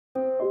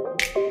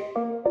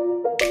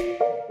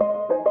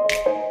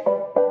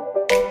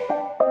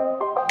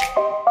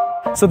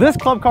So this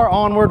club car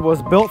Onward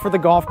was built for the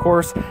golf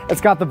course.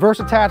 It's got the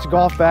Versatach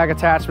golf bag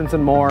attachments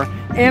and more,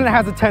 and it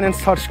has a 10-inch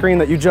touchscreen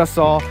that you just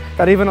saw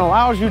that even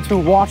allows you to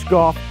watch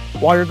golf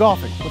while you're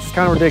golfing, which is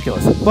kind of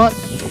ridiculous, but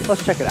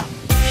let's check it out.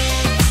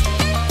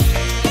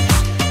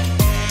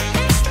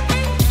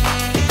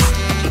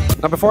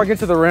 Now, before I get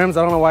to the rims,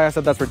 I don't know why I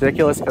said that's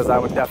ridiculous, because I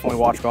would definitely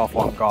watch golf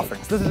while I'm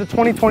golfing. So this is a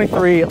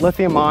 2023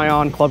 lithium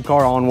ion club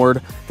car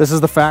Onward. This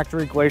is the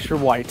factory Glacier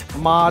White.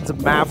 Mods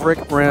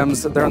Maverick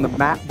rims, they're in the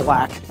matte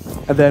black.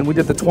 And then we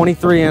did the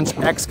 23-inch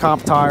X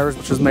Comp tires,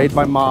 which is made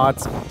by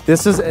Mods.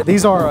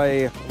 These are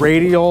a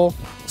radial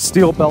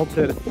steel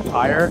belted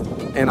tire,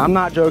 and I'm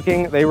not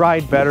joking, they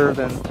ride better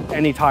than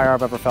any tire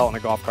I've ever felt in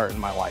a golf cart in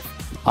my life.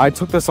 I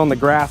took this on the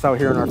grass out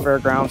here in our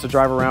fairgrounds to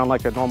drive around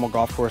like a normal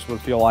golf course would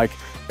feel like,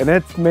 and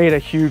it's made a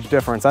huge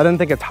difference. I didn't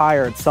think a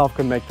tire itself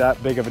could make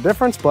that big of a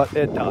difference, but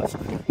it does.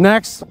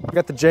 Next, we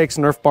got the Jake's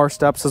Nerf bar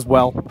steps as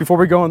well. Before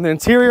we go in the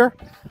interior,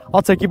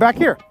 I'll take you back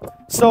here.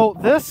 So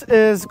this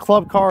is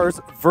Club Car's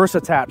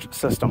Versatach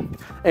system.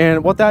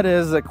 And what that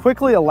is, it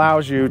quickly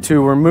allows you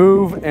to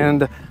remove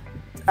and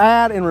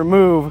add and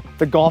remove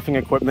the golfing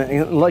equipment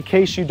in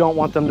case you don't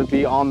want them to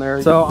be on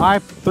there. So I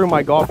threw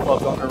my golf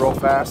clubs on there real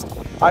fast.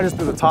 I just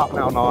threw the top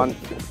mount on,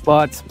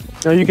 but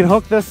you can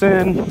hook this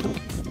in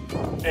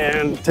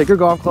and take your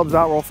golf clubs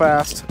out real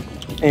fast.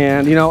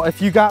 And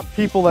if you got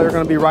people that are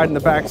going to be riding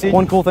the back seat,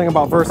 one cool thing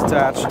about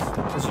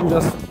Versatach is you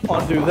just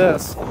undo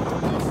this,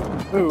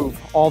 move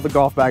all the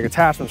golf bag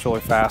attachments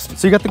really fast.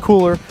 So you got the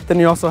cooler, then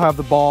you also have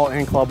the ball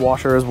and club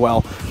washer as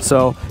well.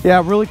 So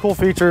yeah, really cool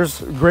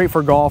features, great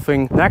for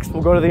golfing. Next,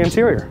 we'll go to the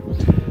interior.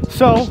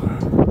 So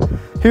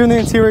here in the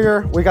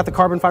interior, we got the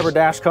carbon fiber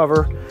dash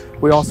cover.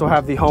 We also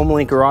have the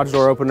HomeLink garage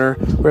door opener.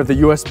 We have the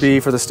USB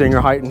for the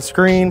Stinger Heigh10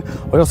 screen.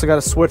 We also got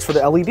a switch for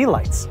the LED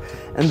lights.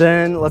 And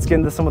then let's get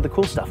into some of the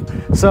cool stuff.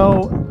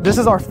 So this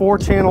is our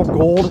 4-channel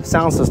gold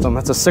sound system.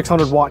 That's a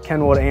 600-watt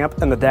Kenwood amp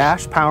in the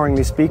dash powering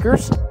these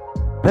speakers.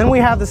 Then we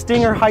have the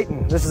Stinger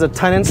Heigh10. This is a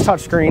 10-inch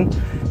touchscreen,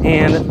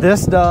 and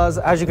this does,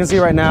 as you can see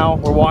right now,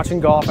 we're watching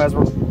golf as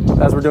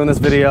we're doing this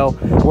video.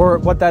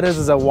 What that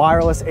is a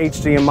wireless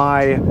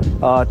HDMI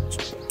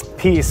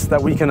piece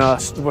that we can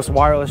just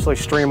wirelessly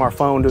stream our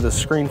phone to the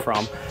screen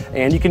from,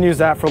 and you can use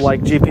that for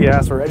like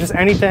GPS or just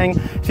anything.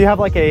 If you have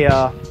like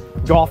a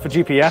golf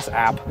GPS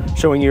app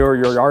showing your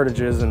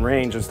yardages and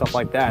range and stuff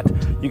like that,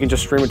 you can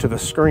just stream it to the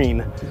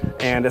screen,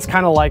 and it's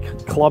kind of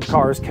like Club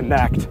Cars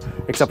Connect,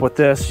 except with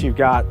this you've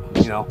got,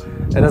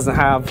 it doesn't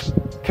have,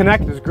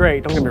 Connect is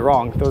great, don't get me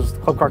wrong, those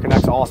Club Car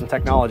Connect's awesome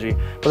technology,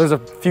 but there's a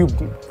few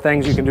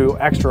things you can do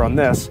extra on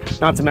this,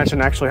 not to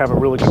mention actually have a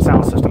really good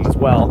sound system as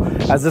well,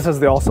 as this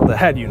is also the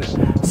head unit.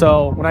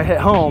 So when I hit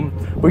home,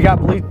 we got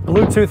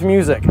Bluetooth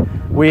music,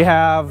 we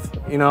have,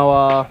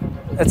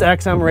 it's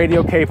XM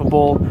radio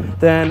capable.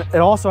 Then it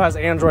also has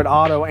Android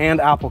Auto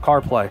and Apple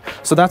CarPlay.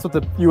 So that's what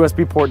the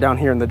USB port down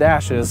here in the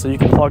dash is. So you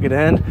can plug it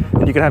in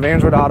and you can have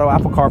Android Auto,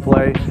 Apple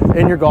CarPlay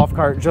in your golf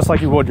cart just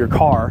like you would your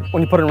car.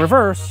 When you put it in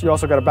reverse, you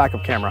also got a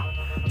backup camera.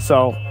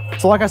 So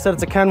like I said,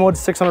 it's a Kenwood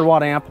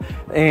 600-watt amp,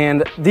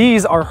 and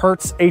these are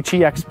Hertz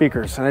HEX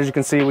speakers. And as you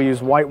can see, we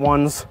use white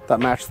ones that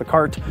match the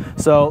cart.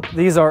 So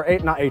these are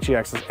not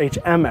HEXs,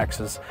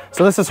 HMXs.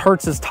 So this is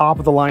Hertz's top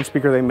of the line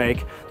speaker they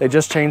make. They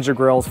just changed their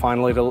grills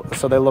finally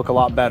so they look a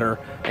lot better.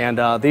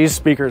 And these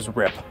speakers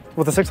rip.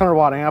 With a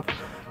 600-watt amp,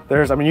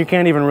 you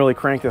can't even really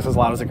crank this as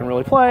loud as it can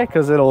really play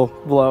because it'll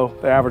blow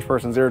the average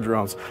person's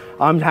eardrums.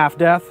 I'm half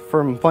deaf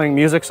from playing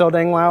music so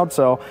dang loud,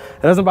 so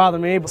it doesn't bother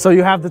me. So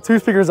you have the two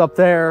speakers up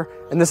there,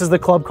 and this is the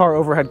Club Car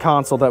overhead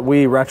console that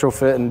we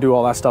retrofit and do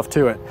all that stuff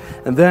to it.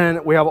 And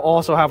then we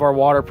also have our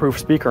waterproof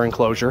speaker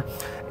enclosure,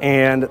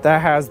 and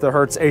that has the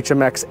Hertz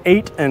HMX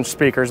 8-inch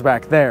speakers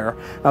back there.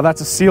 Now that's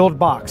a sealed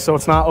box, so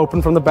it's not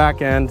open from the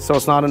back end, so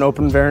it's not an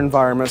open air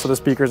environment, so the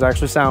speakers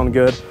actually sound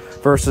good,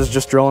 versus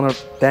just drilling a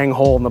dang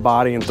hole in the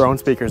body and throwing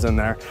speakers in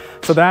there.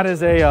 So that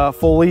is a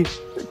fully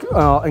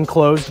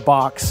enclosed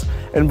box.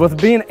 And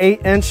with being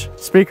 8-inch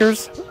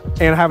speakers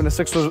and having a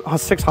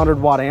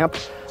 600-watt amp,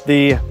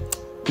 the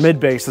mid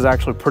bass is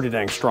actually pretty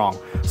dang strong.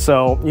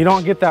 So you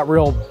don't get that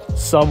real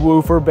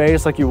subwoofer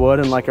bass like you would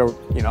in like a,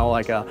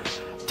 like a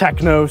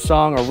techno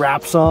song or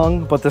rap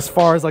song. But as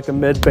far as like the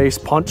mid bass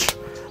punch,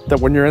 that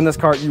when you're in this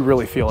cart, you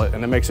really feel it,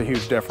 and it makes a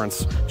huge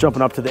difference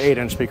jumping up to the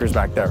 8-inch speakers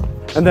back there.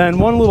 And then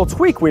one little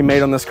tweak we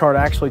made on this cart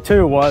actually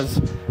too was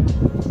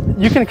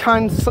you can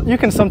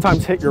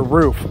sometimes hit your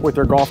roof with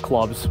your golf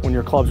clubs when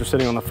your clubs are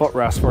sitting on the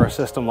footrest for a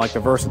system like the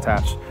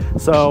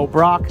Versatach. So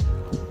Brock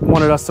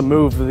wanted us to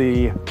move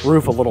the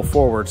roof a little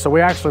forward, so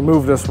we actually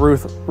moved this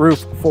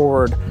roof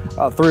forward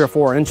 3 or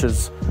 4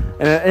 inches,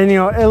 and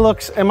it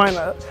looks, it might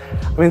not,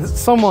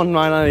 someone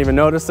might not even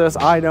notice this.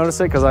 I notice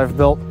it because I've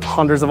built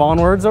hundreds of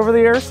Onwards over the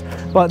years,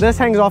 but this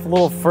hangs off a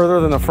little further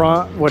than the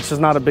front, which is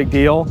not a big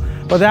deal.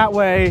 But that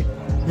way,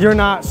 you're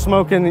not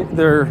smoking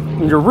your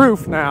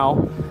roof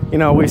now.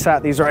 We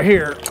sat these right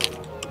here.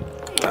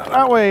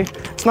 That way,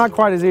 It's not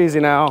quite as easy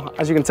now.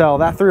 As you can tell,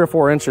 that 3 or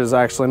 4 inches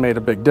actually made a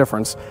big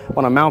difference.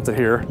 When I mount it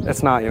here,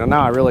 it's not, you know,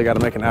 now I really got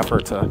to make an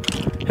effort to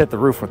hit the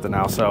roof with it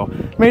now. So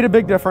made a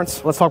big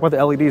difference. Let's talk about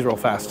the LEDs real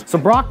fast. So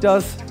Brock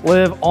does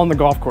live on the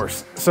golf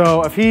course.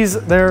 So if he's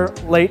there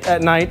late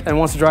at night and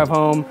wants to drive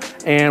home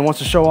and wants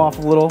to show off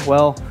a little,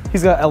 well,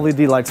 he's got LED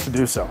lights to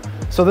do so.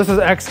 So this is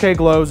XK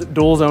Glow's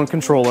dual zone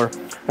controller.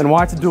 And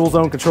why it's a dual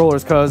zone controller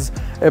is because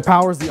it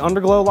powers the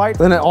underglow light,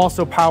 then it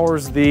also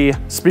powers the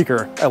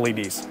speaker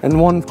LEDs. And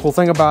one cool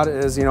thing about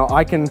it is, you know,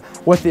 I can,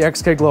 with the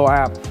XK Glow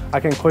app, I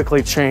can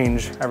quickly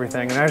change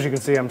everything. And as you can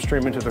see, I'm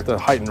streaming to the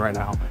Heigh10 right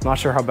now. I'm not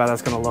sure how bad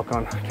that's gonna look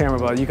on camera,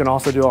 but you can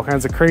also do all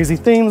kinds of crazy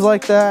themes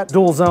like that.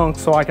 Dual zone,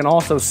 so I can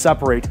also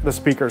separate the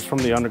speakers from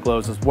the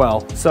underglows as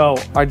well. So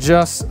I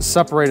just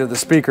separated the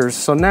speakers.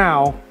 So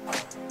now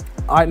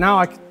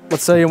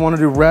let's say you want to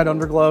do red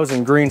underglows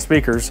and green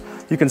speakers,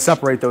 you can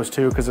separate those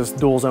two because it's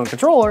dual zone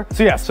controller.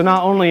 So yeah, so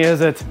not only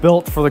is it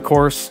built for the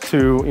course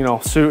to, you know,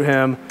 suit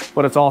him,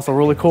 but it's also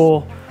really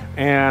cool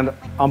and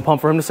I'm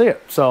pumped for him to see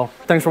it. So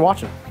thanks for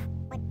watching.